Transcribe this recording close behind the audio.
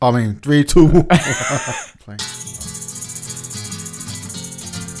I mean, 3, 2, 1. Play.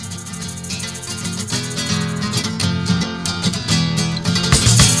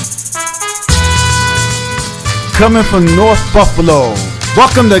 Coming from North Buffalo,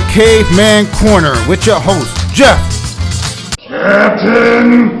 welcome to Caveman Corner with your host, Jeff.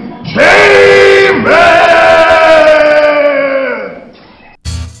 Captain Caveman!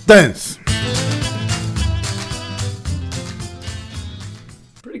 Dance.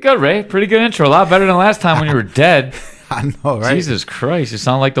 Pretty good, Ray. Pretty good intro. A lot better than last time when you were dead. I know, right? Jesus Christ, you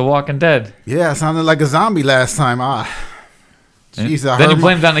sound like The Walking Dead. Yeah, I sounded like a zombie last time. Jeez, I Then heard you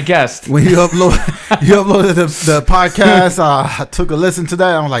blamed it on the guest. when you uploaded the podcast. I took a listen to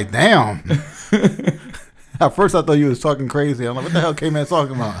that. I'm like, damn. At first, I thought you was talking crazy. I'm like, what the hell Caveman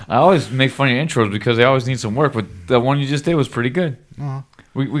talking about? I always make fun of your intros because they always need some work, but the one you just did was pretty good. Uh-huh.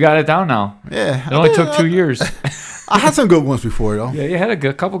 We got it down now. Yeah, It only took 2 years. I had some good ones before, though. Yeah, you had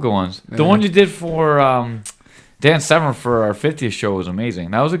a couple good ones. The Yeah. one you did for Dan Severn for our 50th show was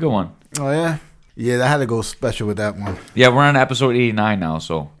amazing. That was a good one. Oh yeah, yeah. I had to go special with that one. Yeah, we're on episode 89 now,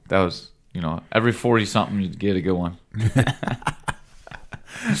 so that was, every 40-something you get a good one.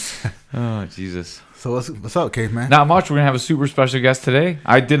 Oh, Jesus. So what's up, Caveman? Not much. We're going to have a super special guest today.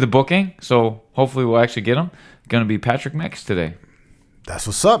 I did the booking, so hopefully we'll actually get him. Going to be Patrick Mix today. That's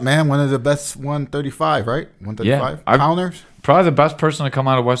what's up, man. One of the best 135, right? 135 Yeah, counters. Probably the best person to come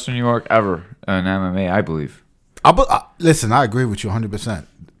out of Western New York ever in MMA, I believe. Listen, I agree with you 100%.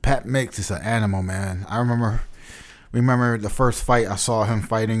 Pat Mix is an animal, man. I remember the first fight I saw him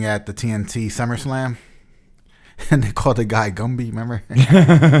fighting at the TNT SummerSlam. And they called the guy Gumby, remember?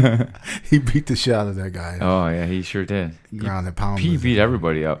 He beat the shit out of that guy. Oh, yeah, he sure did. Ground and pound. He beat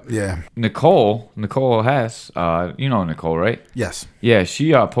everybody up. Yeah. Nicole Hess, you know Nicole, right? Yes. Yeah,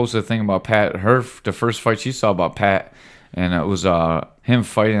 she posted a thing about Pat. The first fight she saw about Pat, and it was him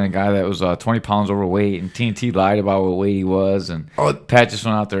fighting a guy that was 20 pounds overweight, and TNT lied about what weight he was, and Pat just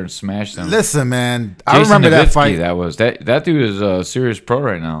went out there and smashed him. Listen, man, I Jason remember that Nowitzki, fight. That dude is a serious pro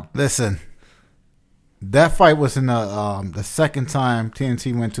right now. Listen, that fight was in the second time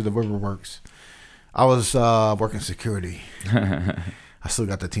TNT went to the Riverworks. I was working security. I still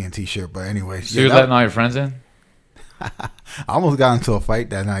got the TNT shirt, but anyway. So you're letting all your friends in? I almost got into a fight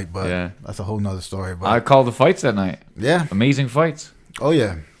that night, but Yeah. that's a whole nother story. But I called the fights that night. yeah. Amazing fights. Oh,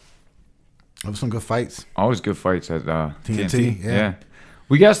 yeah. There was some good fights. Always good fights at TNT, yeah.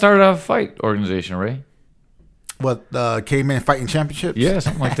 We got to start a fight organization, Ray. What, Caveman Fighting Championships? Yeah,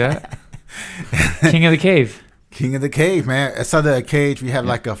 something like that. King of the Cave. King of the Cave, man. Inside of a cage, we have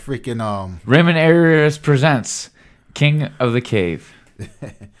like a freaking... Raymond Arias presents King of the Cave.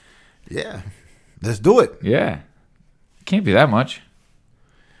 Yeah. Let's do it. Yeah. Can't be that much.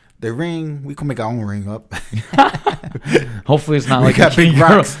 The ring, we can make our own ring up. Hopefully it's not We like got big Bikini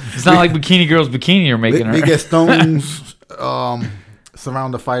Girl. rocks. It's not like Bikini Girl's bikini you're making her. We get stones,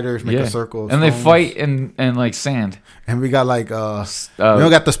 surround the fighters, make a circle. Of and they stones. fight in like sand. And we got like we don't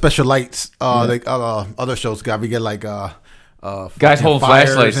got the special lights. Like other shows got. We get like Guys fucking holding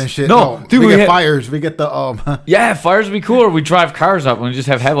fires flashlights. and shit. No, No, dude, we we get had- fires. We get the Yeah, fires would be cool. Or we drive cars up and we just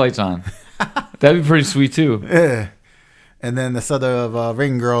have headlights on. That'd be pretty sweet too. yeah. And then the set of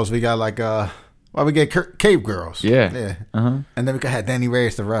ring girls, we got like we get cave girls. Yeah. Yeah. Uh-huh. And then we got Danny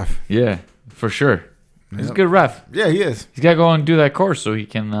Reyes, the ref. Yeah, for sure. He's a Yep. good ref. Yeah, he is. He's got to go and do that course so he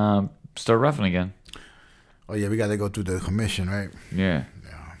can start reffing again. Oh yeah, we got to go through the commission, right? Yeah.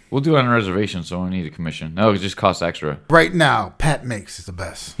 We'll do it on a reservation, so we don't need a commission. No, it just costs extra. Right now, Pat Mix is the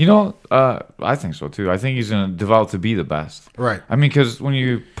best. I think so too. I think he's going to develop to be the best. Right. I mean, because when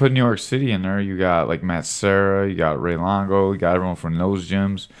you put New York City in there, you got like Matt Serra, you got Ray Longo, you got everyone from those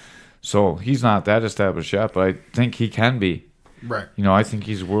gyms. So he's not that established yet, but I think he can be. Right. I think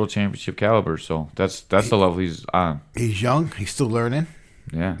he's world championship caliber. So that's the level he's on. He's young. He's still learning.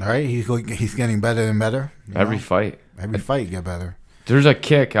 Yeah. All right. He's getting better and better. Every fight. Every fight get better. There's a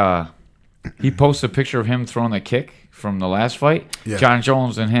kick. He posted a picture of him throwing the kick from the last fight. Yeah. John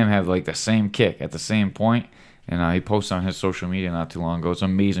Jones and him have like the same kick at the same point. And he posted on his social media not too long ago. It's an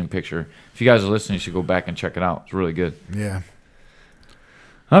amazing picture. If you guys are listening, you should go back and check it out. It's really good. Yeah.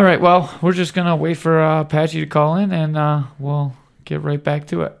 All right. Well, we're just going to wait for Patchy to call in, and we'll get right back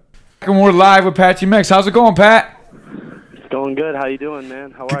to it. And we're live with Patchy Mix. How's it going, Pat? It's going good. How you doing,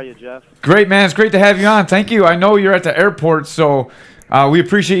 man? How are you, Jeff? Great, man. It's great to have you on. Thank you. I know you're at the airport, so we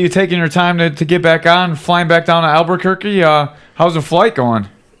appreciate you taking your time to get back on, flying back down to Albuquerque. How's the flight going?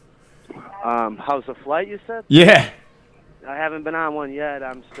 How's the flight, you said? Yeah. I haven't been on one yet.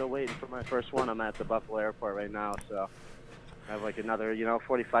 I'm still waiting for my first one. I'm at the Buffalo airport right now, so I have like another,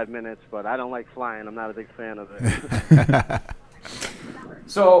 45 minutes, but I don't like flying. I'm not a big fan of it.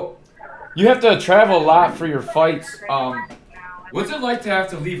 So you have to travel a lot for your fights. What's it like to have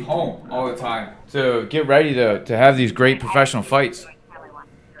to leave home all the time to get ready to have these great professional fights?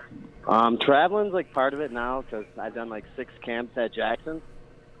 Traveling's like part of it now because I've done like 6 camps at Jackson.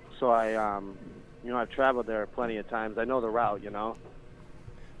 So I've traveled there plenty of times. I know the route,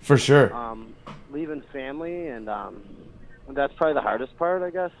 For sure. Leaving family, and that's probably the hardest part, I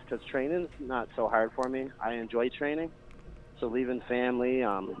guess, because training's not so hard for me. I enjoy training. So leaving family,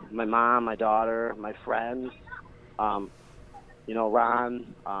 my mom, my daughter, my friends, Ron,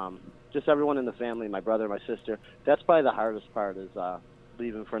 just everyone in the family, my brother, my sister. That's probably the hardest part is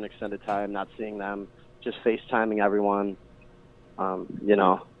leaving for an extended time, not seeing them, just FaceTiming everyone,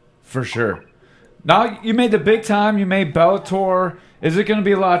 For sure. Now you made the big time. You made Bellator. Is it going to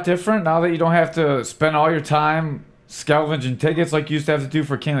be a lot different now that you don't have to spend all your time scavenging tickets like you used to have to do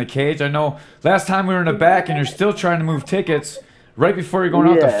for King of the Cage? I know last time we were in the back and you're still trying to move tickets right before you're going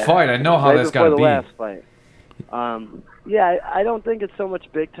out to fight. I know how right that's got to be. Last fight. I don't think it's so much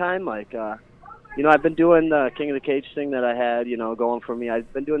big time. Like, I've been doing the King of the Cage thing that I had, going for me.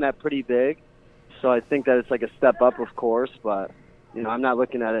 I've been doing that pretty big. So I think that it's like a step up, of course, but, I'm not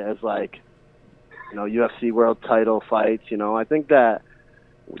looking at it as like, UFC world title fights. I think that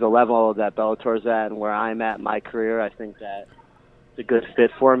the level that Bellator's at and where I'm at in my career, I think that it's a good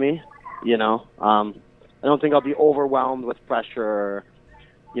fit for me. I don't think I'll be overwhelmed with pressure or,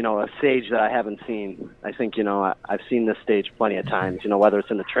 a stage that I haven't seen. I think, I've seen this stage plenty of times, whether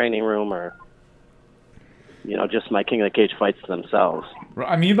it's in the training room or, just my King of the Cage fights themselves.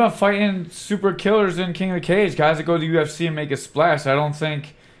 I mean, you've been fighting super killers in King of the Cage, guys that go to UFC and make a splash. I don't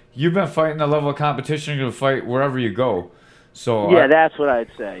think you've been fighting the level of competition you're going to fight wherever you go. So yeah, that's what I'd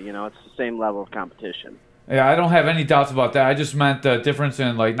say. It's the same level of competition. Yeah, I don't have any doubts about that. I just meant the difference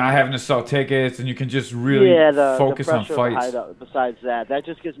in like not having to sell tickets and you can just really focus on fights. Besides that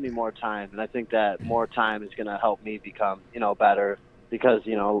just gives me more time, and I think that more time is going to help me become, better because,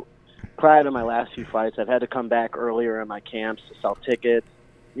 prior to my last few fights, I've had to come back earlier in my camps to sell tickets,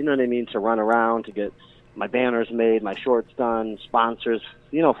 to run around, to get my banners made, my shorts done, sponsors,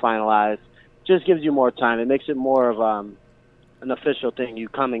 finalized. Just gives you more time. It makes it more of an official thing. You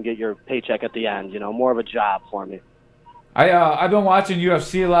come and get your paycheck at the end, more of a job for me. I've been watching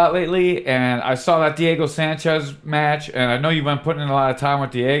UFC a lot lately, and I saw that Diego Sanchez match, and I know you've been putting in a lot of time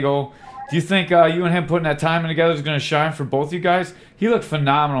with Diego. Do you think you and him putting that time in together is going to shine for both you guys? He looked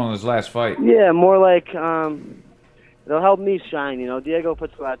phenomenal in his last fight. Yeah, more like it'll help me shine. Diego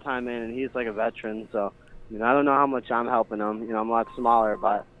puts a lot of time in, and he's like a veteran, so I don't know how much I'm helping him. I'm a lot smaller,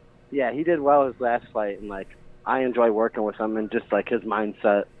 but yeah, he did well his last fight, and like I enjoy working with him and just like his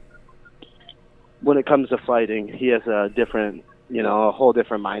mindset. When it comes to fighting, he has a different, a whole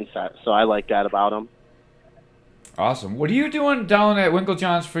different mindset. So I like that about him. Awesome. What are you doing down at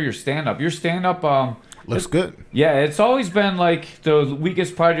Winklejohn's for your stand-up? Your stand-up looks good. Yeah, it's always been like the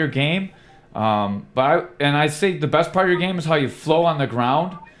weakest part of your game. I'd say the best part of your game is how you flow on the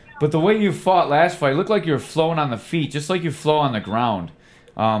ground. But the way you fought last fight, it looked like you were flowing on the feet, just like you flow on the ground.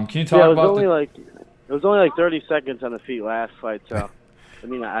 Can you talk about it was only like 30 seconds on the feet last fight, so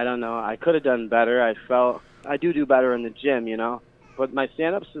I don't know. I could have done better. I do better in the gym, But my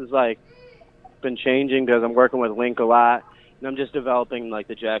stand-ups is like been changing because I'm working with Link a lot, and I'm just developing like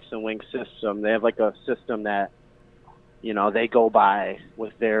the Jackson Link system. They have like a system that they go by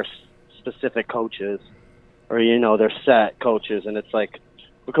with their specific coaches or their set coaches, and it's like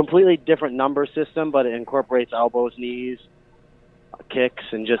a completely different number system, but it incorporates elbows, knees, kicks,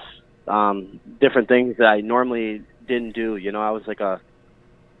 and just different things that I normally didn't do. I was like a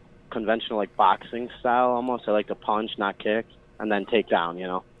conventional like boxing style almost. I like to punch, not kick, and then take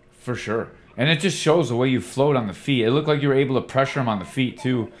down. For sure. And it just shows the way you float on the feet. It looked like you were able to pressure him on the feet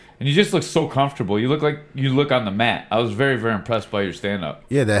too, and you just look so comfortable. You look like you look on the mat. I was very, very impressed by your stand-up.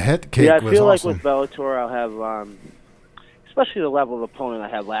 Yeah, that head kick was awesome. I feel like with Bellator, I'll have, especially the level of opponent I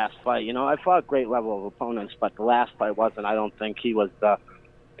had last fight. I fought great level of opponents, but the last fight wasn't. I don't think he was the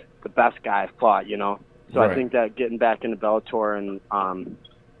best guy I've fought. So right. I think that getting back into Bellator and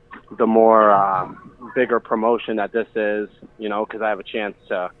the more bigger promotion that this is, because I have a chance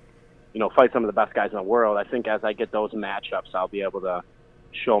to, fight some of the best guys in the world. I think as I get those matchups, I'll be able to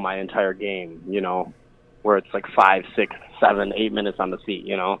show my entire game, where it's like 5, 6, 7, 8 minutes on the feet,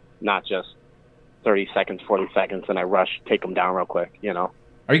 not just 30 seconds, 40 seconds, and I rush, take them down real quick,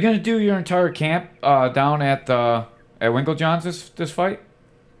 Are you going to do your entire camp down at Winklejohn's this fight?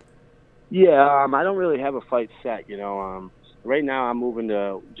 Yeah, I don't really have a fight set, Right now I'm moving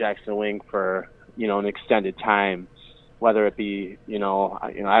to Jackson Wink for, an extended time, whether it be,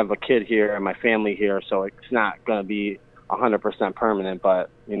 I have a kid here and my family here, so it's not going to be 100% permanent, but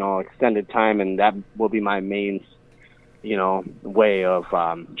extended time, and that will be my main way of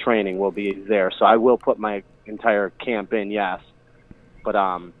training will be there. So I will put my entire camp in, yes, but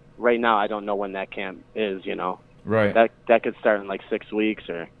right now I don't know when that camp is. Right. That could start in like 6 weeks,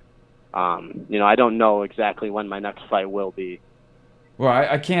 or I don't know exactly when my next fight will be. Well,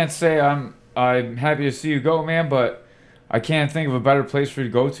 I can't say I'm happy to see you go, man, but I can't think of a better place for you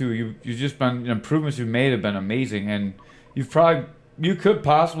to go to. You've just been, the improvements you've made have been amazing, and you could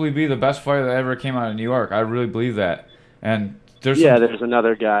possibly be the best fighter that ever came out of New York. I really believe that. And there's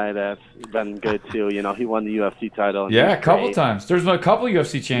another guy that's been good too. He won the UFC title. Yeah, a couple times. There's been a couple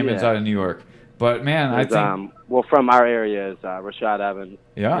UFC champions out of New York. But man, I think from our area is Rashad Evans.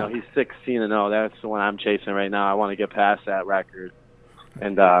 Yeah, he's 16-0. That's the one I'm chasing right now. I want to get past that record,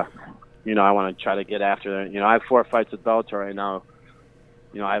 and I want to try to get after it. I have 4 fights with Bellator right now.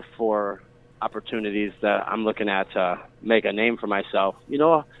 I have 4 opportunities that I'm looking at to make a name for myself.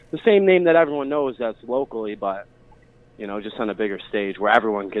 The same name that everyone knows that's locally, but just on a bigger stage where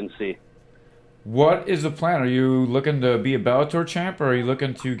everyone can see. What is the plan? Are you looking to be a Bellator champ, or are you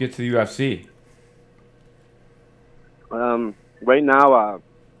looking to get to the UFC? Right now,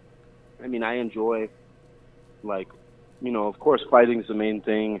 I enjoy, of course, fighting's the main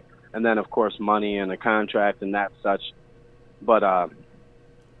thing, and then, of course, money and a contract and that such. But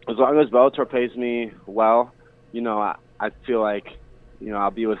as long as Bellator pays me well, I feel like,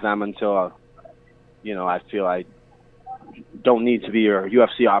 I'll be with them until, I feel I don't need to be, or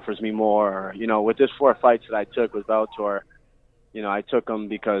UFC offers me more. Or, with this 4 fights that I took with Bellator, I took them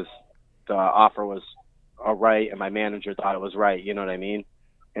because the offer was all right, and my manager thought it was right, you know what I mean,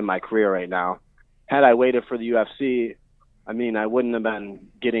 in my career right now. Had I waited for the UFC, I wouldn't have been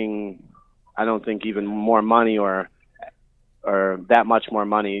getting, I don't think, even more money or that much more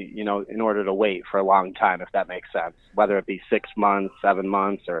money, in order to wait for a long time, if that makes sense, whether it be 6 months, 7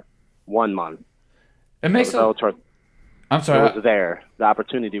 months, or 1 month. It makes sense. I'm sorry. It was there. The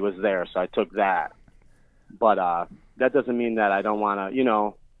opportunity was there, so I took that. But that doesn't mean that I don't want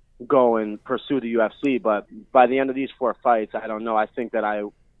to, go and pursue the UFC. But by the end of these 4 fights, I don't know. I think that I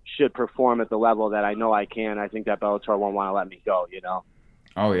should perform at the level that I know I can. I think that Bellator won't want to let me go,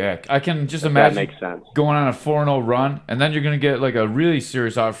 Oh, yeah. I can just imagine that makes sense. Going on a 4-0 run, and then you're going to get like a really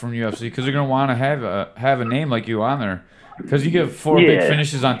serious offer from UFC because they're going to want to have a name like you on there. Because you get 4 big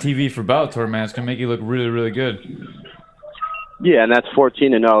finishes on TV for Bellator, man. It's going to make you look really, really good. Yeah, and that's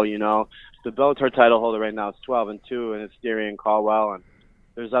 14-0, The Bellator title holder right now is 12-2, and it's Darian Caldwell, and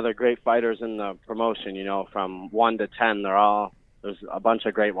there's other great fighters in the promotion, from 1 to 10. There's a bunch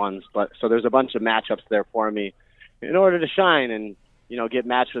of great ones, so there's a bunch of matchups there for me in order to shine and, get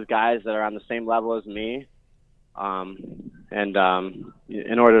matched with guys that are on the same level as me, and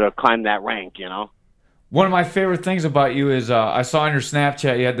in order to climb that rank, One of my favorite things about you is I saw on your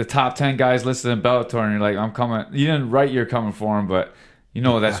Snapchat you had the top 10 guys listed in Bellator, and you're like, I'm coming. You didn't write you're coming for them, but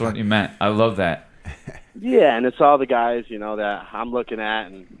that's what you meant. I love that. Yeah, and it's all the guys, that I'm looking at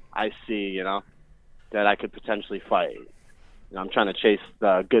and I see, that I could potentially fight. I'm trying to chase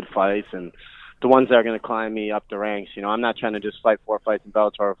the good fights and the ones that are going to climb me up the ranks. I'm not trying to just fight 4 fights in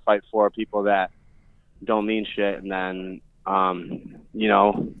Bellator or fight 4 people that don't mean shit and then, I don't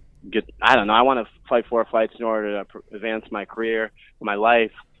know. I want to fight 4 fights in order to advance my career, my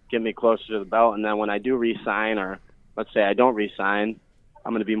life, get me closer to the belt, and then when I do re-sign, or let's say I don't re-sign,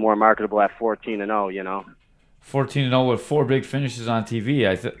 I'm going to be more marketable at 14-0, 14-0 with 4 big finishes on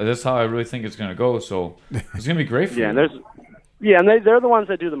TV. That's how I really think it's going to go. So it's going to be great for you. And they're the ones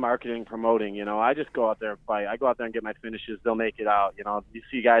that do the marketing, promoting. I just go out there and fight. I go out there and get my finishes. They'll make it out. You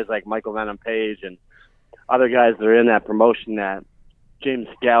see guys like Michael Venom Page and other guys that are in that promotion, that James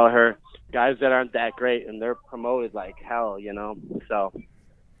Gallagher, guys that aren't that great, and they're promoted like hell. So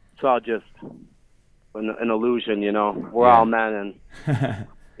it's all just an illusion. We're all men, and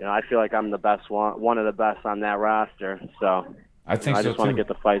I feel like I'm the best one of the best on that roster. So I think I just want to get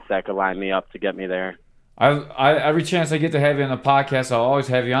the fights that could line me up to get me there. I every chance I get to have you on the podcast, I'll always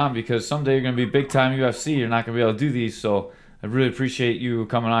have you on because someday you're going to be big time UFC. You're not going to be able to do these, so I really appreciate you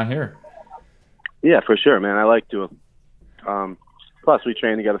coming on here. Yeah, for sure, man. I like to. Plus, we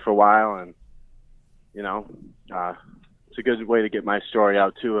trained together for a while, and it's a good way to get my story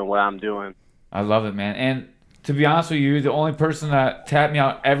out too and what I'm doing. I love it, man. And to be honest with you, you're the only person that tapped me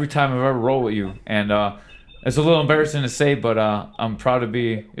out every time I've ever rolled with you, and it's a little embarrassing to say, but I'm proud to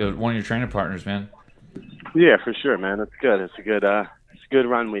be one of your training partners, man. Yeah, for sure, man. It's good. It's a good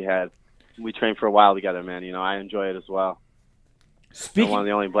run we had. We trained for a while together, man. I enjoy it as well. I'm Speaking, one of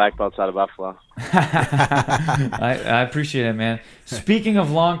the only black belts out of Buffalo. I appreciate it, man. Speaking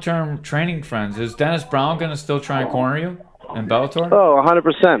of long-term training friends, is Dennis Brown gonna still try and corner you in Bellator? Oh,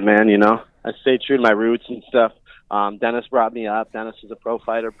 100%, man. I stay true to my roots and stuff. Dennis brought me up. Dennis was a pro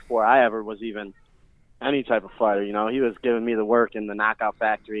fighter before I ever was even any type of fighter. He was giving me the work in the Knockout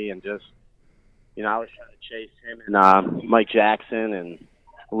Factory, and just, I was trying to chase him and Mike Jackson and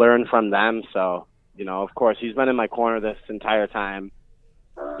learn from them. So, of course, he's been in my corner this entire time,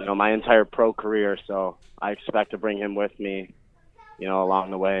 my entire pro career. So I expect to bring him with me, along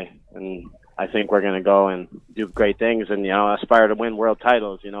the way. And I think we're going to go and do great things and, aspire to win world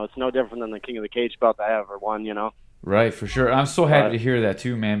titles. It's no different than the King of the Cage belt I ever won, Right, for sure. I'm so happy to hear that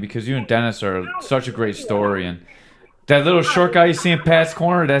too, man, because you and Dennis are such a great story. And that little short guy you see in Pat's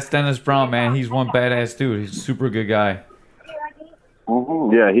corner, that's Dennis Brown, man. He's one badass dude. He's a super good guy.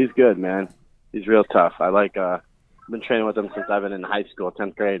 Yeah, he's good, man. He's real tough. I've been training with him since I've been in high school,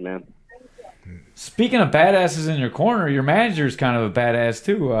 10th grade, man. Speaking of badasses in your corner, your manager's kind of a badass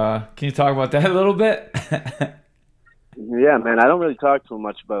too. Can you talk about that a little bit? Yeah, man. I don't really talk to him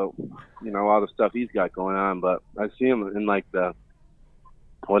much about, all the stuff he's got going on, but I see him in the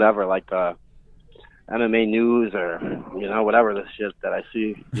MMA news or, whatever the shit that I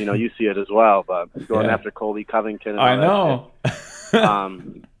see. You see it as well, but going after Colby Covington and all I know.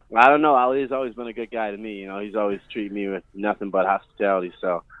 I don't know. Ali's always been a good guy to me. He's always treated me with nothing but hospitality.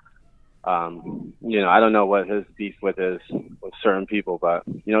 So, I don't know what his beef with certain people, but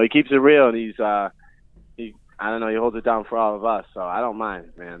he keeps it real, and he holds it down for all of us. So I don't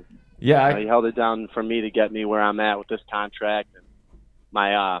mind, man. Yeah, he held it down for me to get me where I'm at with this contract and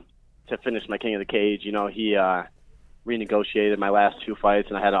to finish my King of the Cage. He renegotiated my last 2 fights,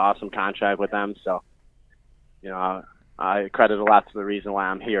 and I had an awesome contract with them. So, I credit a lot to the reason why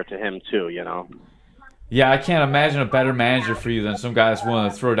I'm here to him too. Yeah, I can't imagine a better manager for you than some guy that's willing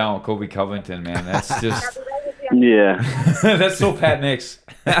to throw down with Colby Covington, man. That's just... Yeah. That's so Pat Nix.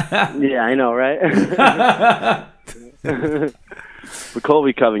 Yeah, I know, right? But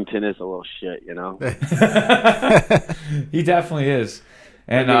Colby Covington is a little shit, He definitely is.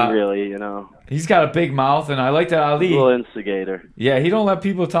 And really, he's got a big mouth, and I like that Ali. He's a little instigator. Yeah, he don't let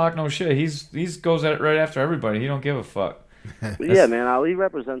people talk no shit. He's goes at it right after everybody. He don't give a fuck. Yeah, man, Ali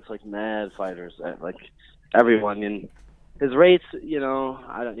represents mad fighters, everyone. And his rates,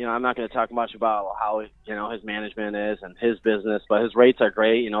 I'm not going to talk much about how his management is and his business, but his rates are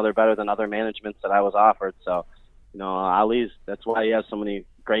great. They're better than other managements that I was offered. So, Ali's, that's why he has so many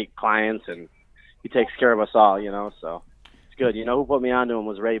great clients, and he takes care of us all. So it's good. Who put me onto him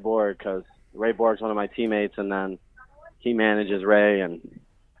was Ray Borg, because Ray Borg's one of my teammates, and then he manages Ray, and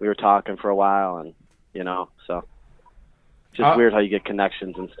we were talking for a while, and so. Just weird how you get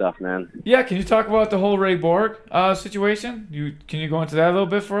connections and stuff, man. Yeah, can you talk about the whole Ray Borg situation? Can you go into that a little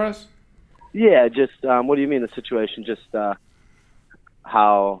bit for us? Yeah, just what do you mean the situation? Just what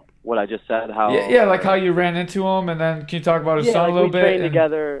I just said. How? Yeah, like how you ran into him, and then can you talk about his son a little bit? We trained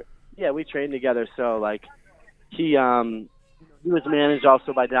together. Yeah, we trained together. So he was managed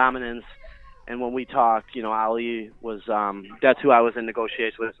also by Dominance, and when we talked, Ali was that's who I was in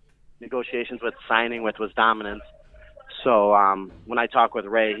negotiations with signing with was Dominance. So when I talked with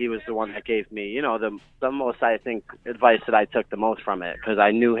Ray, he was the one that gave me, the most, I think, advice that I took the most from it, because I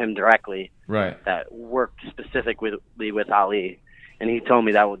knew him directly. Right. That worked specifically with Ali, and he told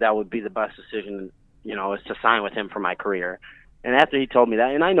me that would be the best decision, is to sign with him for my career. And after he told me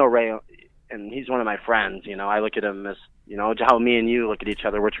that, and I know Ray, and he's one of my friends. I look at him as, how me and you look at each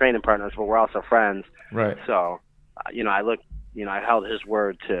other. We're training partners, but we're also friends. Right. So, I held his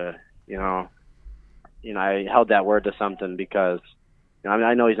word to, I held that word to something because,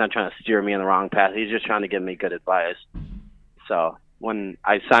 I know he's not trying to steer me in the wrong path. He's just trying to give me good advice. So when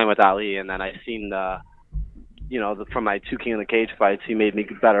I signed with Ali, and then I seen from my 2 King of the Cage fights, he made me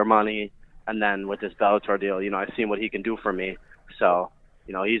better money. And then with this Bellator deal, I seen what he can do for me. So,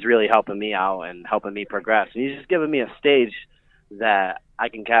 he's really helping me out and helping me progress. And he's just giving me a stage that I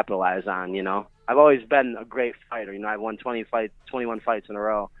can capitalize on, I've always been a great fighter. I've won 21 fights in a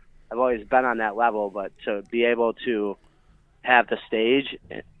row. I've always been on that level, but to be able to have the stage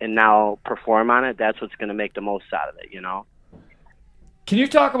and now perform on it, that's what's going to make the most out of it, Can you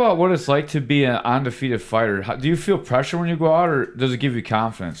talk about what it's like to be an undefeated fighter? Do you feel pressure when you go out, or does it give you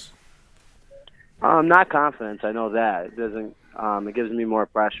confidence? Not confidence. I know that. It doesn't. It gives me more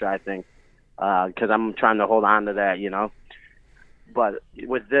pressure, I think, because I'm trying to hold on to that, But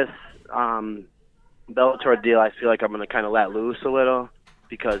with this Bellator deal, I feel like I'm going to kind of let loose a little.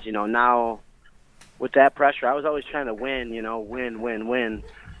 Because, now with that pressure, I was always trying to win, win.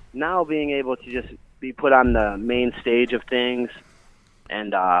 Now being able to just be put on the main stage of things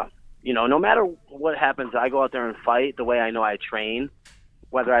And no matter what happens, I go out there and fight the way I know I train.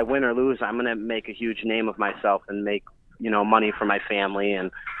 Whether I win or lose, I'm going to make a huge name of myself and make, money for my family.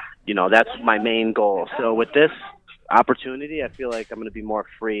 And, that's my main goal. So with this opportunity, I feel like I'm going to be more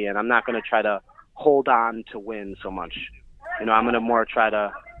free, and I'm not going to try to hold on to win so much. I'm going to more try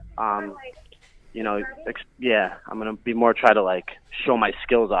to, I'm going to be more try to like show my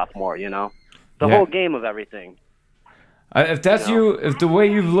skills off more, the whole game of everything. If that's if the way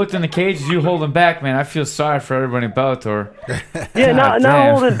you've looked in the cage is you holding back, man, I feel sorry for everybody in Bellator. Yeah, not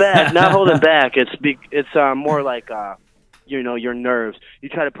holding back, not holding back. It's more like your nerves. You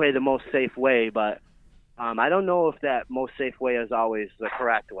try to play the most safe way, but I don't know if that most safe way is always the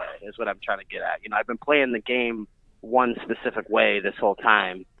correct way. Is what I'm trying to get at. I've been playing the game one specific way this whole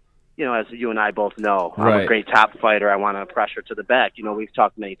time. As you and I both know, I'm a great top fighter. I want to pressure to the back. We've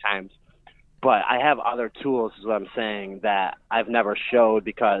talked many times. But I have other tools, is what I'm saying, that I've never showed,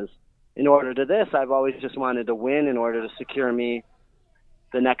 because in order to this, I've always just wanted to win in order to secure me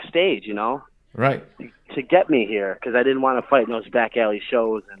the next stage, Right. To get me here, because I didn't want to fight in those back alley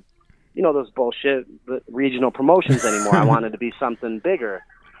shows and, those bullshit regional promotions anymore. I wanted to be something bigger.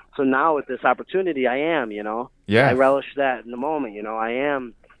 So now with this opportunity, I am, Yeah. I relish that in the moment, I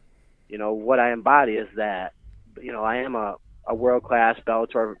am, what I embody is that, I am a world-class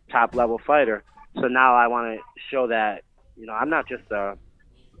Bellator top-level fighter. So now I want to show that, I'm not just a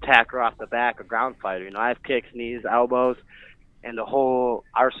tacker off the back, a ground fighter. I have kicks, knees, elbows, and the whole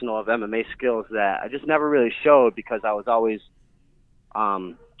arsenal of MMA skills that I just never really showed, because I was always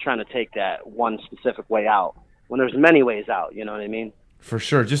trying to take that one specific way out when there's many ways out, you know what I mean? For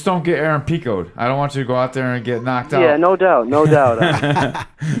sure. Just don't get Aaron Pico'd. I don't want you to go out there and get knocked out. Yeah, no doubt.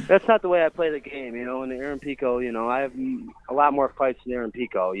 That's not the way I play the game, And Aaron Pico, I have a lot more fights than Aaron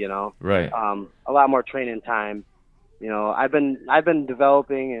Pico, Right. A lot more training time. I've been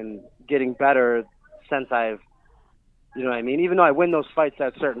developing and getting better since I've, you know what I mean? Even though I win those fights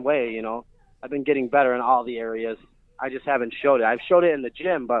that certain way, I've been getting better in all the areas. I just haven't showed it. I've showed it in the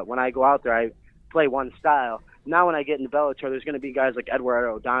gym, but when I go out there, I play one style. Now when I get into Bellator, there's going to be guys like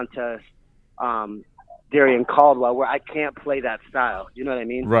Eduardo Dantas, Darian Caldwell, where I can't play that style. You know what I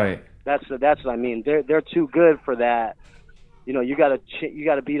mean? Right. That's what I mean. They're too good for that. You got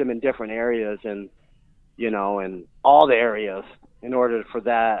to beat them in different areas, and in all the areas in order for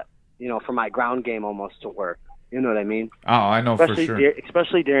that, for my ground game almost to work. You know what I mean? Oh, I know especially for sure.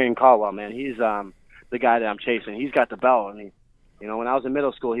 Especially Darian Caldwell, man. He's the guy that I'm chasing. He's got the belt, and when I was in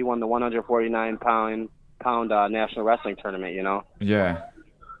middle school, he won the 149-pound National Wrestling Tournament, Yeah.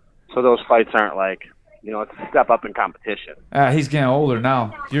 So those fights aren't like, it's a step up in competition. He's getting older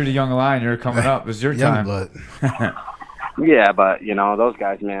now. You're the young lion. You're coming up. It's your time. Blood. Yeah, but, those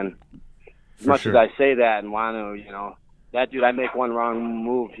guys, man, as much sure. as I say that and want to, that dude, I make one wrong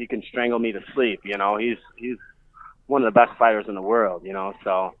move, he can strangle me to sleep, He's one of the best fighters in the world,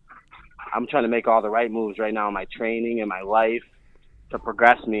 so I'm trying to make all the right moves right now in my training and my life to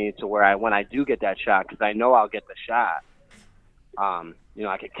progress me to where when I do get that shot, because I know I'll get the shot,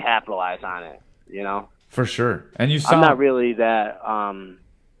 I could capitalize on it, For sure. And I'm not really that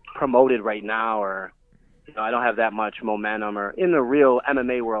promoted right now, or I don't have that much momentum, or in the real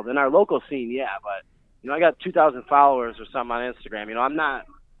MMA world. In our local scene, yeah, but I got 2,000 followers or something on Instagram. I'm not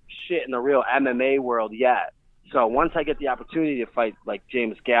shit in the real MMA world yet. So once I get the opportunity to fight like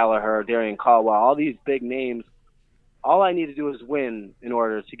James Gallagher, Darian Caldwell, all these big names, all I need to do is win in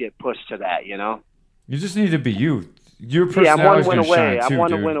order to get pushed to that, You just need to be you. Your Yeah, I'm one personality's win gonna away. shine too, I'm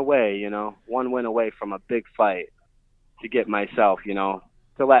one dude. win away, one win away from a big fight to get myself, to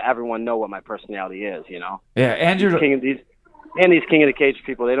let everyone know what my personality is, Yeah, and you're these King of the Cage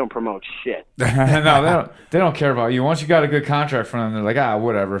people, they don't promote shit. no, they don't care about you. Once you got a good contract from them, they're like,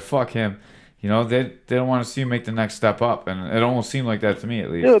 whatever, fuck him. They don't want to see you make the next step up, and it almost seemed like that to me, at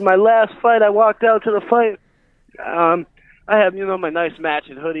least. Dude, my last fight, I walked out to the fight. I have, my nice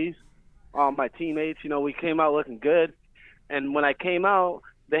matching hoodies. All my teammates, we came out looking good. And when I came out,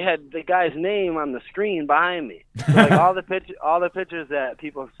 they had the guy's name on the screen behind me. So, like all the pictures that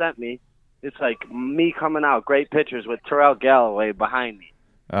people sent me, it's like me coming out, great pictures with Terrell Galloway behind me.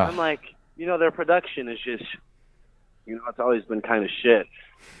 I'm like, their production is just, it's always been kind of shit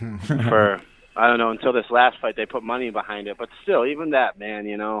for, I don't know, until this last fight they put money behind it. But still, even that, man,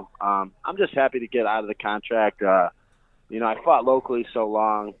 I'm just happy to get out of the contract. I fought locally so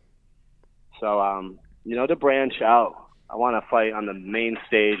long. So, to branch out, I want to fight on the main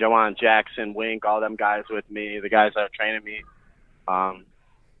stage. I want Jackson, Wink, all them guys with me, the guys that are training me. I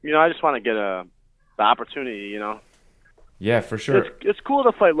just want to get the opportunity, Yeah, for sure. It's cool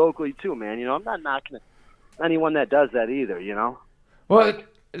to fight locally too, man. I'm not knocking anyone that does that either, Well,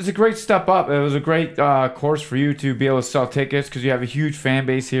 it's a great step up. It was a great course for you to be able to sell tickets because you have a huge fan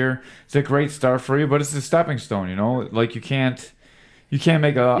base here. It's a great start for you, but it's a stepping stone. Like you can't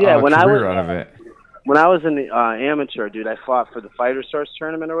make a career out of it. When I was in the amateur, dude, I fought for the Fighter Source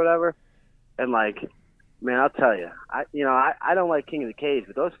tournament or whatever, and like, man, I'll tell you, I don't like King of the Cage,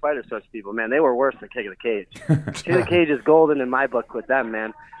 but those Fighter Source people, man, they were worse than King of the Cage. King of the Cage is golden in my book with them,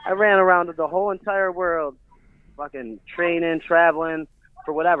 man. I ran around the whole entire world, fucking training, traveling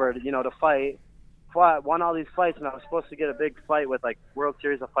for whatever, to fight. Won all these fights, and I was supposed to get a big fight with like World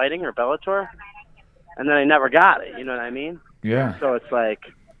Series of Fighting or Bellator, and then I never got it. You know what I mean? Yeah. So it's like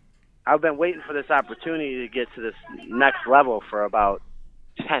I've been waiting for this opportunity to get to this next level for about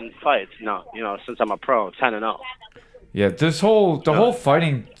 10 fights. Since I'm a pro, 10-0. Yeah, the whole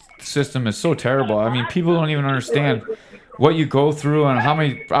fighting system is so terrible. I mean, people don't even understand what you go through and how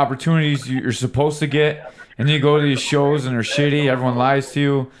many opportunities you're supposed to get. And then you go to these shows and they're shitty. Everyone lies to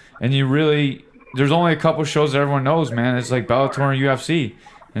you, and there's only a couple shows that everyone knows, man. It's like Bellator and UFC,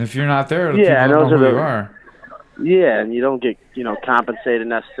 and if you're not there, people don't know who you are. Yeah, and you don't get compensated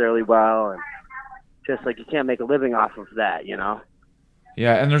necessarily well, and just like you can't make a living off of that,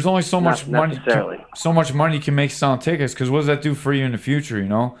 Yeah, and there's only so much money you can make selling tickets. Because what does that do for you in the future?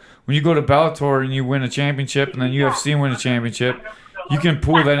 When you go to Bellator and you win a championship, and then UFC win a championship, you can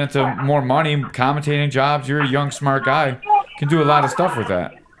pool that into more money, commentating jobs. You're a young, smart guy. You can do a lot of stuff with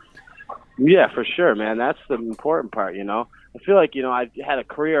that. Yeah, for sure, man. That's the important part, I feel like, I've had a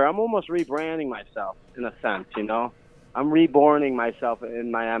career. I'm almost rebranding myself in a sense, I'm reborning myself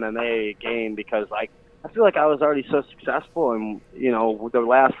in my MMA game because, like, I feel like I was already so successful. And, the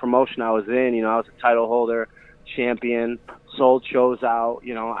last promotion I was in, I was a title holder, champion, sold shows out.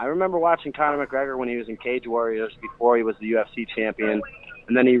 I remember watching Conor McGregor when he was in Cage Warriors before he was the UFC champion.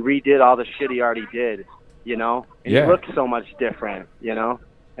 And then he redid all the shit he already did, and he looked so much different,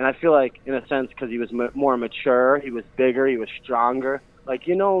 And I feel like, in a sense, because he was more mature, he was bigger, he was stronger. Like,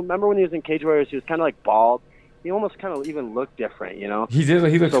 remember when he was in Cage Warriors, he was kind of like bald. He almost kind of even looked different, He did.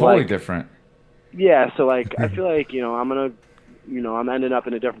 He looked totally different. Yeah, so, like, I feel like, I'm going to, I'm ending up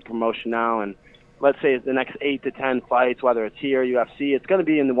in a different promotion now. And let's say the next 8 to 10 fights, whether it's here, UFC, it's going to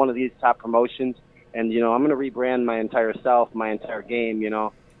be in one of these top promotions. And, I'm going to rebrand my entire self, my entire game,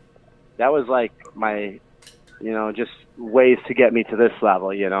 That was, like, my, just ways to get me to this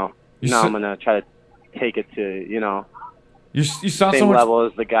level, Now I'm going to try to take it to, you sound same so much level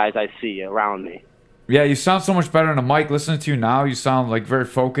as the guys I see around me. Yeah, you sound so much better on the mic. Listening to you now, you sound like very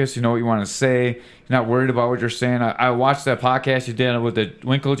focused. You know what you want to say. You're not worried about what you're saying. I watched that podcast you did with the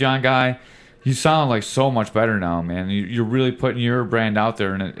Winklejohn guy. You sound like so much better now, man. You're really putting your brand out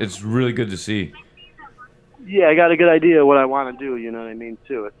there, and it's really good to see. Yeah, I got a good idea of what I want to do, you know what I mean,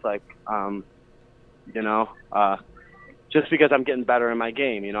 too. It's like, just because I'm getting better in my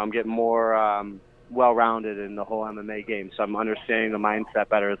game, I'm getting more well-rounded in the whole MMA game, so I'm understanding the mindset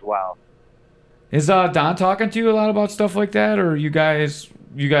better as well. Is Don talking to you a lot about stuff like that, or you guys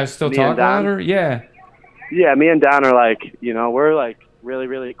still talk a lot? Or yeah, me and Don are like, we're like really,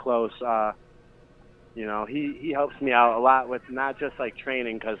 really close. He helps me out a lot with not just like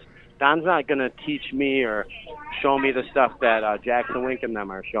training, because Don's not gonna teach me or show me the stuff that Jackson Wink and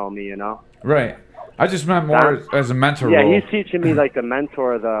them are showing me, Right. I just meant more as a mentor. Yeah, role. he's teaching me like the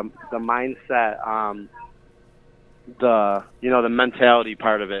mentor, the mindset, the mentality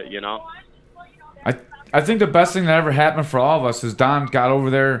part of it, I think the best thing that ever happened for all of us is Don got over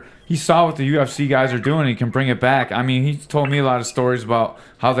there. He saw what the UFC guys are doing. He can bring it back. I mean, he told me a lot of stories about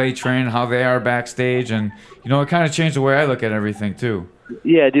how they train, how they are backstage, and it kind of changed the way I look at everything too.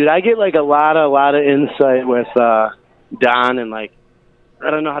 Yeah, dude, I get like a lot of insight with Don, and like I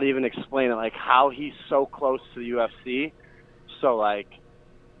don't know how to even explain it, like how he's so close to the UFC. So like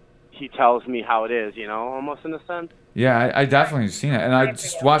he tells me how it is, almost in a sense. Yeah, I definitely seen it, and I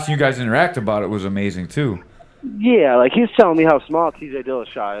just watching you guys interact about it was amazing too. Yeah, like he's telling me how small TJ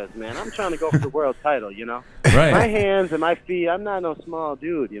Dillashaw is, man. I'm trying to go for the world title, Right. My hands and my feet, I'm not no small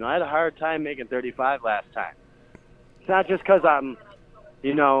dude, I had a hard time making 35 last time. It's not just because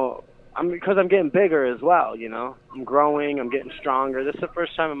because I'm getting bigger as well, I'm growing, I'm getting stronger. This is the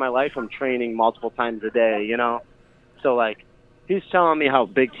first time in my life I'm training multiple times a day, So like he's telling me how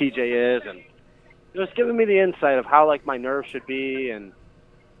big TJ is, and just giving me the insight of how like my nerves should be, and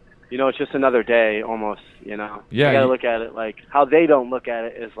it's just another day almost, Yeah. You gotta look at it like how they don't look at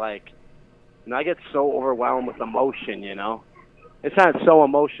it is like, I get so overwhelmed with emotion, It's not so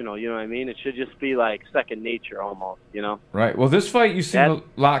emotional, you know what I mean? It should just be like second nature almost, Right. Well, this fight you seem a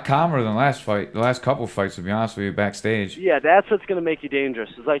lot calmer than the last couple fights, to be honest with you, backstage. Yeah, that's what's gonna make you dangerous.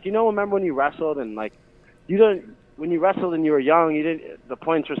 It's like, remember when you wrestled and like you don't when you wrestled and you were young, the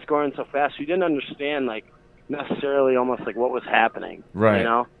points were scoring so fast, you didn't understand like necessarily almost like what was happening. Right. You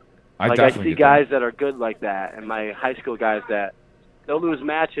know, I like definitely I see get guys that are good like that, and my high school guys that they'll lose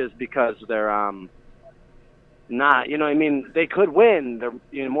matches because they're not, you know what I mean? They could win.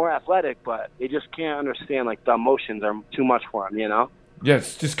 They're more athletic, but they just can't understand, like, the emotions are too much for them, you know? Yeah,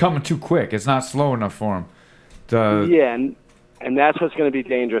 it's just coming too quick. It's not slow enough for him. Yeah, and that's what's going to be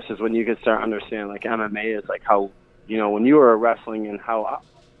dangerous is when you can start understanding, like, MMA is, like, how, you know, when you were wrestling and how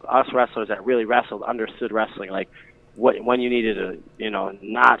us wrestlers that really wrestled understood wrestling, like, when you needed to, you know,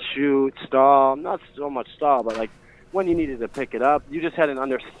 not shoot, stall, not so much stall, but, like, when you needed to pick it up, you just had an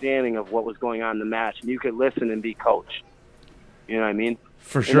understanding of what was going on in the match, and you could listen and be coached. You know what I mean?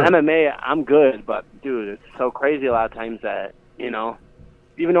 For sure. In MMA, I'm good, but, dude, it's so crazy a lot of times that, you know,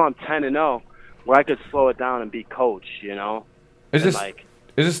 even though I'm 10-0, where I could slow it down and be coached, you know? Is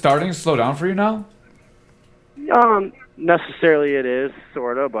it starting to slow down for you now? Necessarily it is,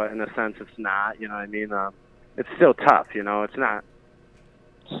 sort of, but in a sense it's not, you know what I mean? It's still tough, you know? It's not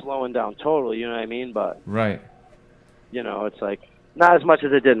slowing down totally, you know what I mean? But... Right. You know, it's like not as much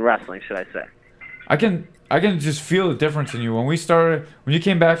as it did in wrestling, should I say? I can just feel the difference in you when you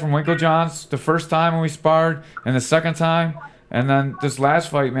came back from Winklejohns the first time when we sparred, and the second time, and then this last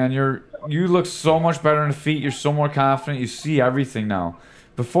fight, man. You look so much better on the feet. You're so more confident. You see everything now.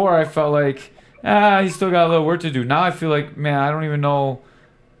 Before I felt like he's still got a little work to do. Now I feel like, man, I don't even know.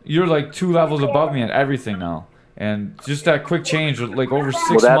 You're like 2 levels above me at everything now. And just that quick change, like over 6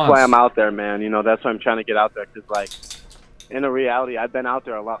 months. Well, that's why I'm out there, man. You know, that's why I'm trying to get out there because, like, in a reality, I've been out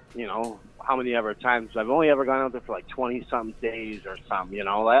there a lot, you know, how many ever times. I've only ever gone out there for like 20-something days or something, you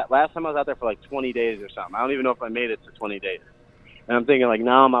know. Last time I was out there for like 20 days or something. I don't even know if I made it to 20 days. And I'm thinking, like,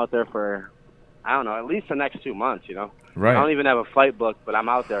 now I'm out there for, I don't know, at least the next 2 months, you know. Right. I don't even have a fight booked, but I'm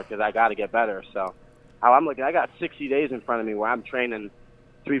out there because I got to get better. So how I'm looking, I got 60 days in front of me where I'm training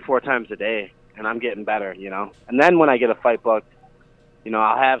 3-4 times a day, and I'm getting better, you know. And then when I get a fight booked, you know,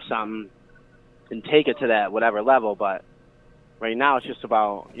 I'll have something and take it to that whatever level, but right now, it's just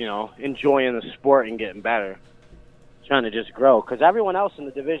about, you know, enjoying the sport and getting better, trying to just grow. Because everyone else in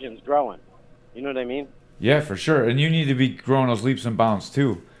the division's growing. You know what I mean? Yeah, for sure. And you need to be growing those leaps and bounds,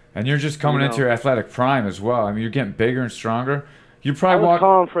 too. And you're just coming into your athletic prime as well. I mean, you're getting bigger and stronger. You probably I was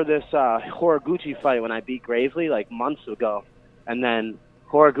calling for this Horiguchi fight when I beat Gravely, like, months ago. And then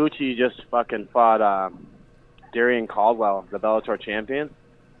Horiguchi just fucking fought Darian Caldwell, the Bellator champion.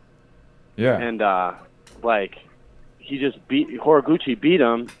 Yeah. And, like... He just Horiguchi beat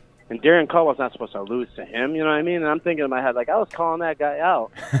him, and Darian Caldwell's not supposed to lose to him, you know what I mean? And I'm thinking in my head, like, I was calling that guy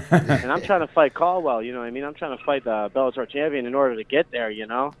out. And I'm trying to fight Caldwell, you know what I mean? I'm trying to fight the Bellator champion in order to get there, you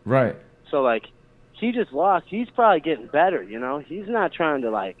know? Right. So, like, he just lost. He's probably getting better, you know? He's not trying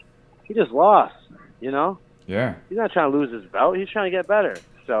to, like, he just lost, you know? Yeah. He's not trying to lose his belt. He's trying to get better.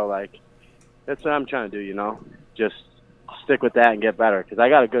 So, like, that's what I'm trying to do, you know? Just stick with that and get better, because I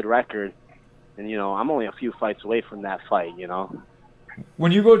got a good record. And, you know, I'm only a few fights away from that fight, you know.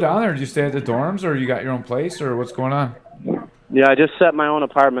 When you go down there, do you stay at the dorms, or you got your own place, or what's going on? Yeah, I just set my own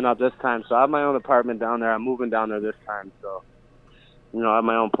apartment up this time. So I have my own apartment down there. I'm moving down there this time. So, you know, I have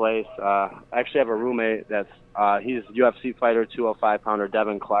my own place. I actually have a roommate that's, he's a UFC fighter, 205-pounder,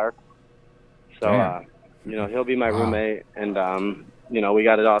 Devin Clark. So, you know, he'll be my roommate. And, you know, we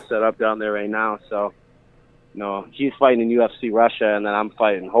got it all set up down there right now. So, you know, he's fighting in UFC Russia, and then I'm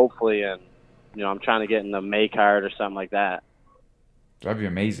fighting, hopefully, and, you know, I'm trying to get in the May card or something like that. That'd be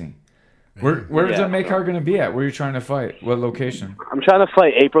amazing. Where's the May card going to be at? Where are you trying to fight? What location? I'm trying to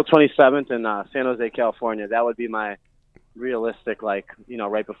fight April 27th in San Jose, California. That would be my realistic, like, you know,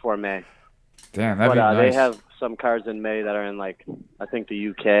 right before May. Damn, that'd be nice. They have some cards in May that are in, like, I think the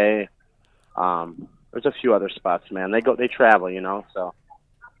UK. There's a few other spots, man. They travel, you know, so.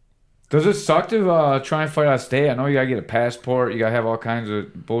 Does it suck to try and fight out of state? I know you got to get a passport. You got to have all kinds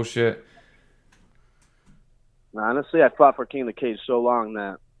of bullshit. Honestly, I fought for King of the Cage so long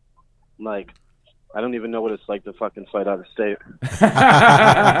that, like, I don't even know what it's like to fucking fight out of state.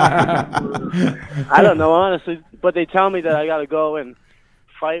 I don't know, honestly. But they tell me that I got to go and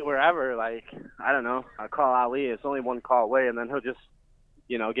fight wherever. Like, I don't know. I call Ali. It's only one call away, and then he'll just,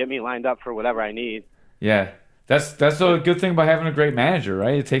 you know, get me lined up for whatever I need. Yeah. That's a good thing about having a great manager,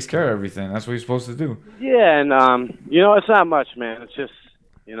 right? It takes care of everything. That's what you're supposed to do. Yeah, and, you know, it's not much, man. It's just,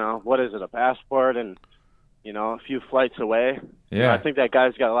 you know, what is it, a passport and, you know, a few flights away. Yeah. You know, I think that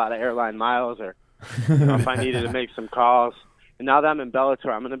guy's got a lot of airline miles, or you know, if I needed to make some calls. And now that I'm in Bellator,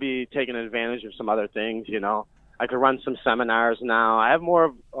 I'm going to be taking advantage of some other things, you know. I could run some seminars now. I have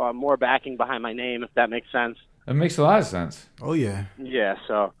more backing behind my name, if that makes sense. It makes a lot of sense. Oh, yeah. Yeah,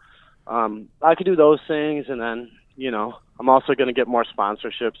 so I could do those things, and then, I'm also going to get more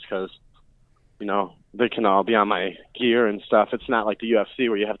sponsorships because, they can all be on my gear and stuff. It's not like the UFC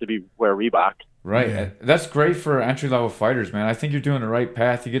where you have to wear Reebok. Right. Yeah. That's great for entry-level fighters, man. I think you're doing the right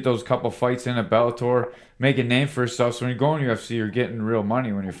path. You get those couple fights in at Bellator, make a name for yourself. So when you go in UFC, you're getting real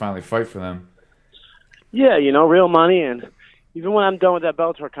money when you finally fight for them. Yeah, real money. And even when I'm done with that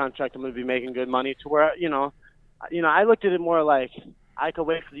Bellator contract, I'm going to be making good money to where, I looked at it more like I could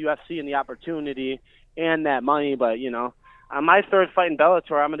wait for the UFC and the opportunity and that money. But, on my third fight in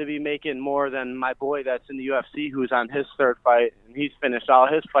Bellator, I'm going to be making more than my boy that's in the UFC who's on his third fight, and he's finished all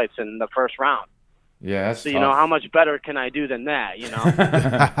his fights in the first round. Yeah, that's so, tough. How much better can I do than that,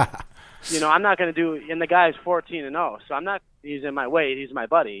 I'm not going to do – and the guy's 14-0, so I'm not – he's in my weight. He's my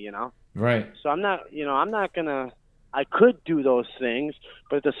buddy, Right. So I'm not going to – I could do those things,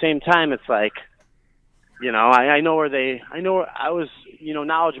 but at the same time, it's like, I know I was,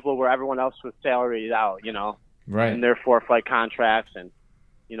 knowledgeable where everyone else was salaried out, Right. in their 4-fight contracts. And,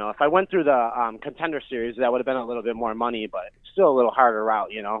 if I went through the Contender Series, that would have been a little bit more money, but still a little harder route,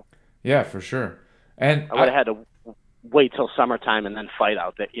 Yeah, for sure. And I would have had to wait till summertime and then fight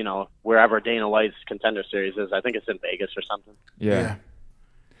out that, wherever Dana White's Contender Series is. I think it's in Vegas or something. Yeah.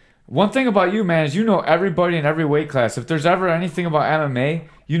 One thing about you, man, is you know everybody in every weight class. If there's ever anything about MMA,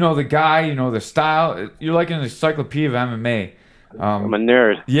 you know the guy, you know the style. You're like an encyclopedia of MMA. I'm a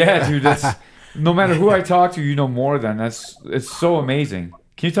nerd. Yeah, dude. That's no matter who I talk to, you know more than it's so amazing.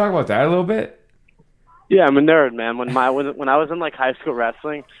 Can you talk about that a little bit? Yeah, I'm a nerd, man. When I was in like high school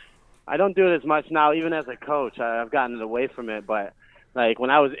wrestling, I don't do it as much now. Even as a coach, I've gotten away from it. But like when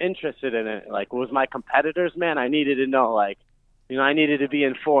I was interested in it, like with my competitors, man, I needed to know, like, I needed to be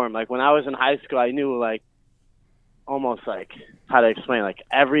informed. Like when I was in high school, I knew like almost like how to explain, like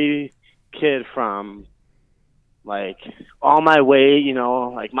every kid from like all my way,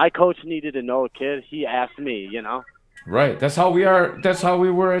 like my coach needed to know a kid. He asked me, Right. That's how we are. That's how we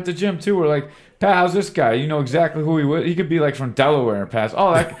were at the gym too. We're like, Pat, how's this guy? You know exactly who he was. He could be like from Delaware, Pat.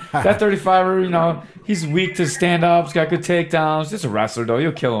 Oh, that 35er, he's weak to stand up. He's got good takedowns. Just a wrestler though.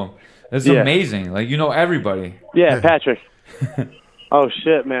 You'll kill him. It's amazing. Like everybody. Yeah, Patrick. Oh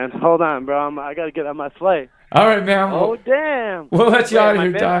shit, man. Hold on, bro. I gotta get on my flight. All right, man. Oh damn. We'll let you out of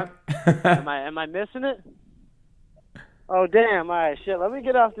here, Doc. Am I missing it? Oh damn! All right, shit. Let me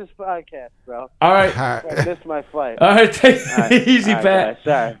get off this podcast, bro. All right. I missed my flight. All right, take it easy, All right, Pat. guys,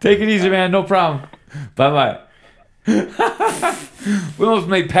 sorry. Take it easy, man. No problem. Bye. We almost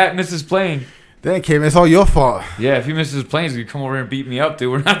made Pat miss his plane. Dang, Kim, it's all your fault. Yeah, if he misses his plane, he's gonna come over here and beat me up,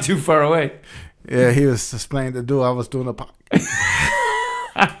 dude. We're not too far away. Yeah, he was explaining to do. I was doing a podcast.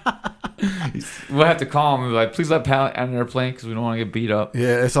 We'll have to call him and be like, please let Pat on an airplane because we don't want to get beat up.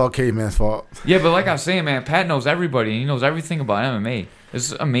 Yeah, it's all K-Man's fault. Yeah, but like I was saying, man, Pat knows everybody and he knows everything about MMA.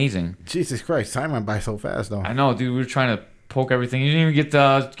 It's amazing. Jesus Christ, time went by so fast, though. I know, dude. We were trying to poke everything. You didn't even get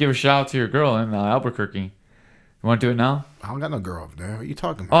to give a shout out to your girl in Albuquerque. You want to do it now? I don't got no girl over there. What are you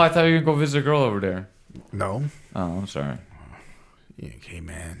talking Oh, about? I thought you were going to go visit a girl over there. No. Oh, I'm sorry. Yeah,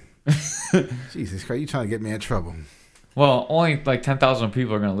 K-Man. Jesus Christ, you trying to get me in trouble. Well, only like 10,000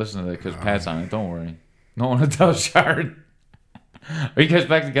 people are going to listen to it because Pat's on it. Don't worry. No one will tell Shard. Are you guys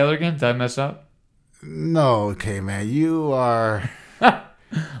back together again? Did I mess up? No, K-Man, you are...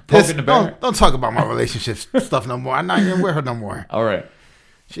 Poking the bear. Don't talk about my relationship stuff no more. I'm not even with her no more. All right.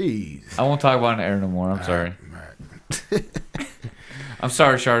 Jeez. I won't talk about it on the air no more. I'm sorry. All right. I'm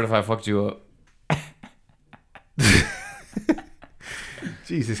sorry, Shard, if I fucked you up.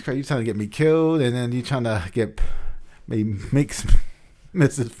 Jesus Christ, you trying to get me killed, and then you trying to get maybe mix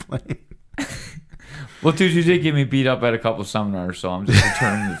Mrs. Flame. Well, dude, you did get me beat up at a couple seminars, so I'm just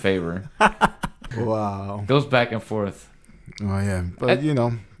returning the favor. Wow. Goes back and forth. Oh yeah, but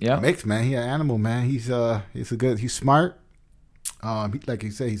Yeah. Mix, man. He an animal, man. He's he's smart. Like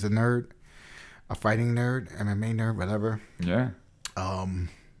you said, he's a nerd, a fighting nerd, MMA nerd, whatever. Yeah. I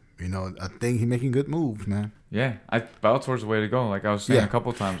think he's making good moves, man. Yeah. Bellator's the way to go, like I was saying a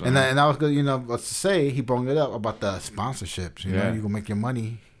couple times. And I was good, let's say he brought it up about the sponsorships. You know, you gonna make your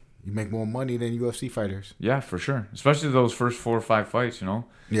money. You make more money than UFC fighters. Yeah, for sure. Especially those first 4 or 5 fights,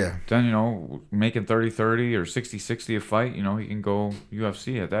 Yeah. Then, making 30-30 or 60-60 a fight, he can go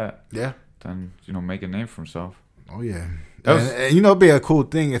UFC at that. Yeah. Then, make a name for himself. Oh, yeah. Was, and it'd be a cool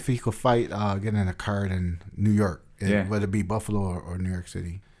thing if he could fight, get in a card in New York. Yeah. Whether it be Buffalo or New York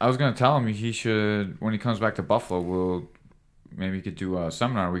City. I was going to tell him he should, when he comes back to Buffalo, maybe he could do a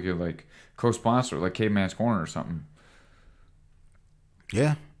seminar. We could, co-sponsor, like Caveman's Corner or something.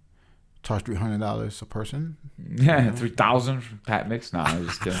 Yeah. Charge $300 a person. Yeah, 3,000 for Pat Mix. Nah, I'm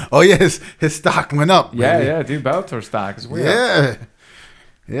just kidding. Oh yeah, his stock went up. Yeah, dude, Bellator stock is way up.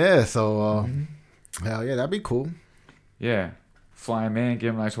 Yeah. So hell yeah, that'd be cool. Yeah. Fly him in,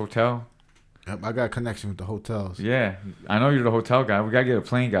 give him a nice hotel. Yep, I got a connection with the hotels. Yeah. I know you're the hotel guy. We got to get a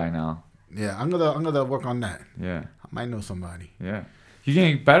plane guy now. Yeah, I'm gonna work on that. Yeah. I might know somebody. Yeah. You're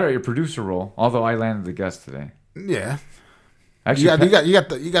getting better at your producer role, although I landed the guest today. Yeah. Actually,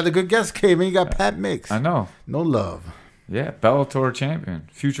 You got the good guest, K-Man. You got Pat Mix. I know. No love. Yeah. Bellator champion.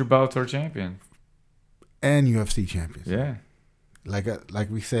 Future Bellator champion. And UFC champions. Yeah. Like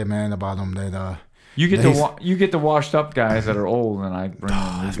we said, man, about them that You get the washed up guys that are old, and I bring in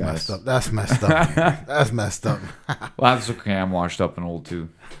new that's guys. messed up. That's messed up. That's messed up. Well, that's okay. I'm washed up and old too.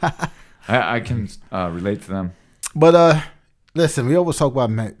 I can relate to them. But listen, we always talk about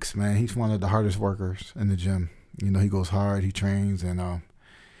Mix, man. He's one of the hardest workers in the gym. You know, he goes hard, he trains, and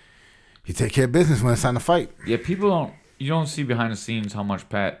he take care of business when it's time to fight. Yeah, you don't see behind the scenes how much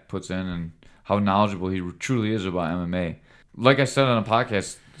Pat puts in and how knowledgeable he truly is about MMA. Like I said on a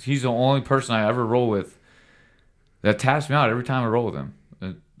podcast, he's the only person I ever roll with that taps me out every time I roll with him.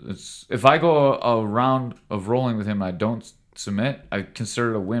 If I go a round of rolling with him, I don't submit, I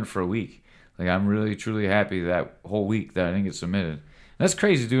consider it a win for a week. Like, I'm really, truly happy that whole week that I didn't get submitted. And that's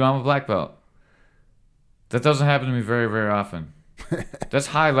crazy, dude. I'm a black belt. That doesn't happen to me very, very often. That's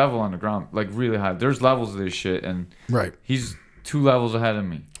high level on the ground, like really high. There's levels of this shit, and Right. he's 2 levels ahead of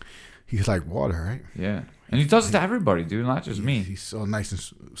me. He's like water, right? Yeah. And he does it to everybody, dude, not just me. He's so nice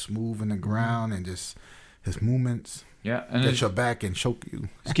and smooth in the ground, and just his movements Yeah, and get your back and choke you.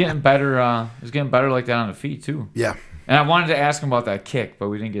 it's getting better. It's getting better like that on the feet too. Yeah. And I wanted to ask him about that kick, but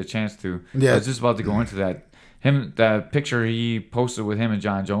we didn't get a chance to. Yeah. I was just about to go into that. That picture he posted with him and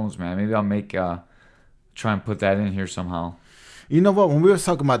John Jones, man. Maybe I'll try and put that in here somehow. You know what? When we were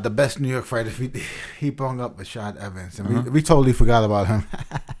talking about the best New York fighters, he brought up Rashad Evans, and we totally forgot about him.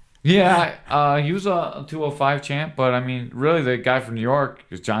 Yeah, he was a 205 champ, but I mean, really, the guy from New York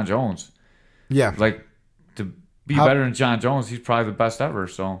is John Jones. Yeah. Like, to be better than John Jones, he's probably the best ever.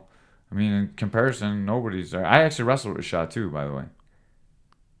 So, I mean, in comparison, nobody's there. I actually wrestled with Rashad too, by the way.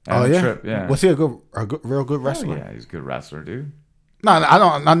 Oh yeah? Trip, yeah. Was he a real good wrestler? Oh, yeah, he's a good wrestler, dude. No, I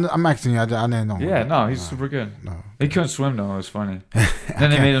don't. I'm asking you. I didn't know. Yeah, no, he's super good. No. He couldn't swim though. It was funny.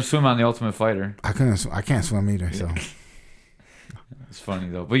 Then they made him swim on The Ultimate Fighter. I couldn't. I can't swim either. So. It's funny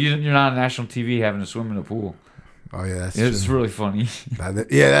though. But you're not on national TV having to swim in a pool. Oh yeah, that's It's true. really funny. That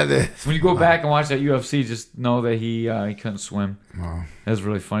is. When you go back and watch that UFC, just know that he couldn't swim. Oh. That's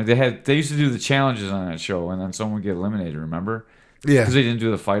really funny. They used to do the challenges on that show, and then someone would get eliminated. Remember? Yeah. Because they didn't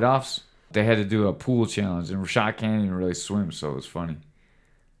do the fight offs. They had to do a pool challenge, and Rashad can't even really swim, so it was funny.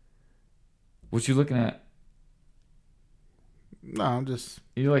 What you looking at? No, I'm just.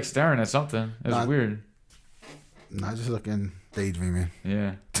 You're like staring at something. It's Nah. weird. Not just looking, daydreaming.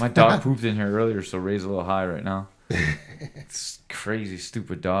 Yeah. My dog pooped in here earlier, so Ray's a little high right now. It's crazy,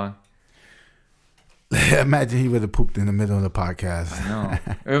 stupid dog. Imagine he would have pooped in the middle of the podcast. No.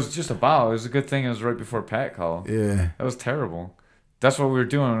 It was just about. It was a good thing it was right before Pat called. Yeah. That was terrible. That's what we were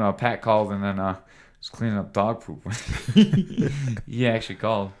doing when Pat called, and then was cleaning up dog poop. He actually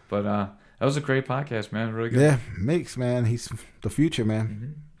called. But that was a great podcast, man. Really good. Yeah, Mix, man. He's the future, man.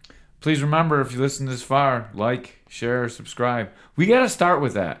 Mm-hmm. Please remember, if you listen this far, like, share, subscribe. We got to start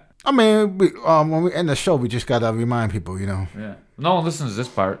with that. I mean, when we end the show, we just got to remind people, you know. Yeah. No one listens to this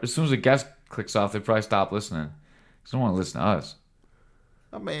part. As soon as the guest clicks off, they probably stop listening. They don't want to listen to us.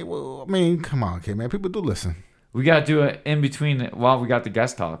 I mean, come on, kid, man. People do listen. We got to do it in between while we got the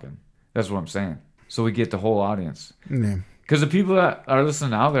guest talking. That's what I'm saying. So we get the whole audience. Yeah. Because the people that are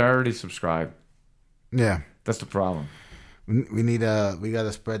listening now, they're already subscribed. Yeah. That's the problem. We got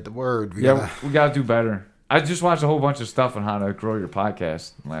to spread the word. We got to do better. I just watched a whole bunch of stuff on how to grow your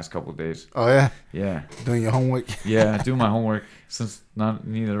podcast in the last couple of days. Oh, yeah? Yeah. Doing your homework? Yeah, doing my homework since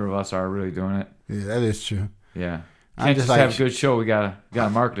neither of us are really doing it. Yeah, that is true. Yeah. I'm Can't just just like- have a good show. We gotta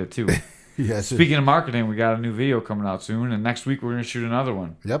market it too. Yeah. Speaking of marketing, we got a new video coming out soon, and next week we're gonna shoot another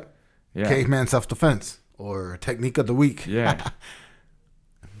one. Yep. Yeah. Caveman self-defense or technique of the week. Yeah.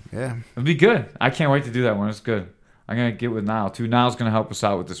 Yeah. It'll be good. I can't wait to do that one. It's good. I'm gonna get with Niall too. Niall's gonna help us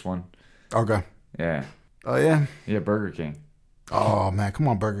out with this one. Okay. Yeah. Oh, yeah? Yeah, Burger King. Oh, man. Come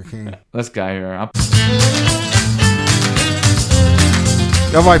on, Burger King. Let's guy here. All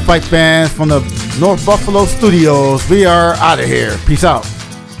right, fight fans from the North Buffalo Studios. We are out of here. Peace out.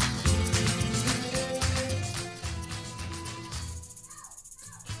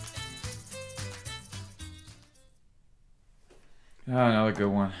 Oh, another good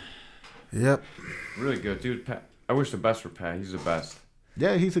one. Yep. Really good, dude. Pat, I wish the best for Pat. He's the best.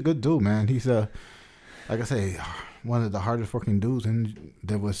 Yeah, he's a good dude, man. He's like I say, one of the hardest working dudes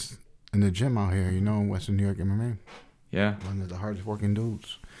that was in the gym out here, you know, in Western New York MMA. Yeah. One of the hardest working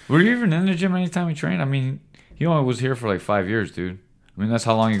dudes. Were you even in the gym anytime he trained? I mean, He only was here for like 5 years, dude. I mean, that's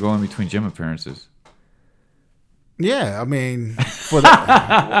how long you go in between gym appearances. Yeah, I mean,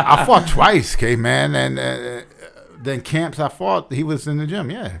 I fought twice, man, and then camps I fought, he was in the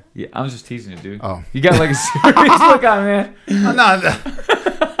gym. Yeah. Yeah, I'm just teasing you, dude. Oh. You got like a serious look on, man. No.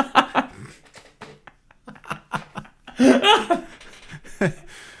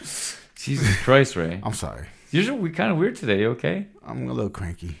 Jesus Christ, Ray. I'm sorry. You're kind of weird today. You okay? I'm a little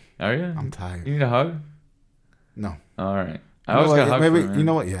cranky. Are you? I'm tired. You need a hug? No. All right. I You know always what? got a hug Maybe for you, man. you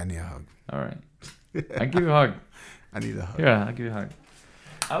know what? Yeah, I need a hug. All right. I give you a hug. I need a hug. Here, I'll give you a hug.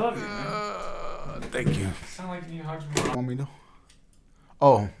 I love you, man. Thank you. Sound like you need hugs more. Want me to?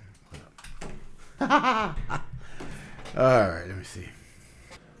 Oh. All right. Let me see.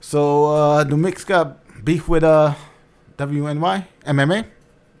 So, the Mix got beef with WNY MMA.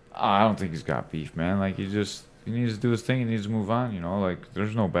 I don't think he's got beef, man. Like he needs to do his thing. He needs to move on. You know, like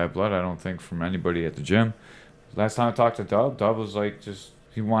there's no bad blood. I don't think from anybody at the gym. Last time I talked to Dub was like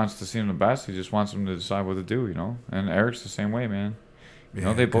he wants to see him the best. He just wants him to decide what to do. You know, and Eric's the same way, man. You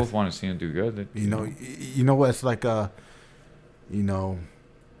know, they both want to see him do good. You know what? It's like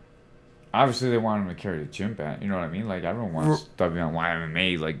obviously they want him to carry the gym back. You know what I mean? Like everyone wants WNY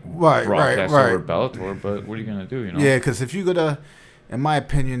MMA like right, broadcast right. over Bellator, but what are you gonna do? You know? Yeah, because if you gotta, in my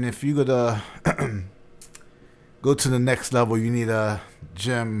opinion, if you gotta go to the next level, you need a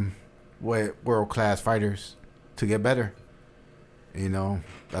gym with world class fighters to get better. You know,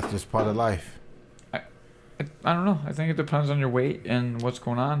 that's just part of life. I don't know. I think it depends on your weight and what's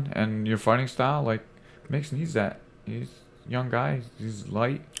going on and your fighting style. Like Mix needs that. He's a young guy. He's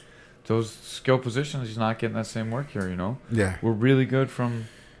light. Those skill positions, he's not getting that same work here. You know. Yeah. We're really good from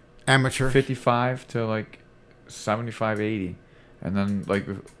Amateur 55 to like 75, 80, and then like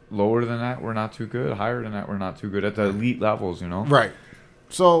lower than that, we're not too good. Higher than that, we're not too good at the elite levels. You know. Right.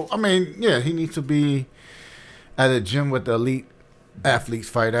 So I mean, yeah, he needs to be at a gym with the elite athletes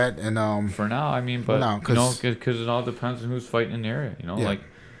fight at, and for now, I mean, but you know, because it all depends on who's fighting in the area. You know, Yeah. like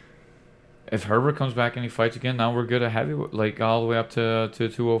if Herbert comes back and he fights again, now we're good at heavy, like all the way up to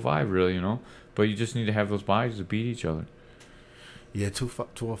 205, really. You know, but you just need to have those bodies to beat each other. Yeah,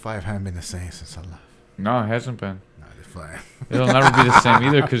 205 haven't been the same since I left. No, it hasn't been. Nah, just playing. It'll never be the same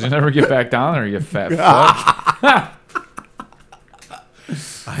either because you never get back down there, you fat fuck.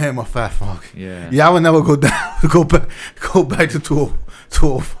 I am a fat fuck. Yeah. Yeah, I would never go down. Go back to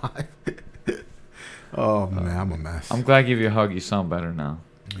 205. Oh man, I'm a mess. I'm glad I gave you a hug. You sound better now.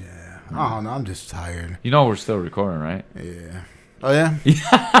 Yeah. I don't know. I'm just tired. You know we're still recording, right? Yeah. Oh yeah.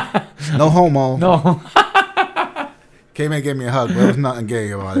 No homo. No. K-Man gave me a hug, but there was nothing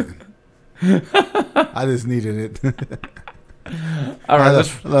gay about it. I just needed it. All right, I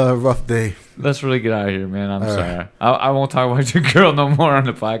had a rough day. let's really get out of here, man. I'm All sorry. right. I won't talk about your girl no more on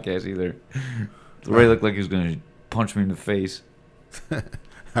the podcast either. Ray looked like he was gonna punch me in the face. All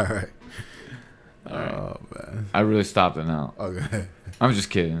right. All right. Oh man. I really stopped it now. Okay. I'm just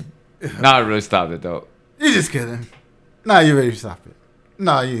kidding. No, I really stopped it though. You just kidding. Nah, you ready to stop it.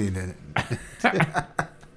 Nah, you ain't did it.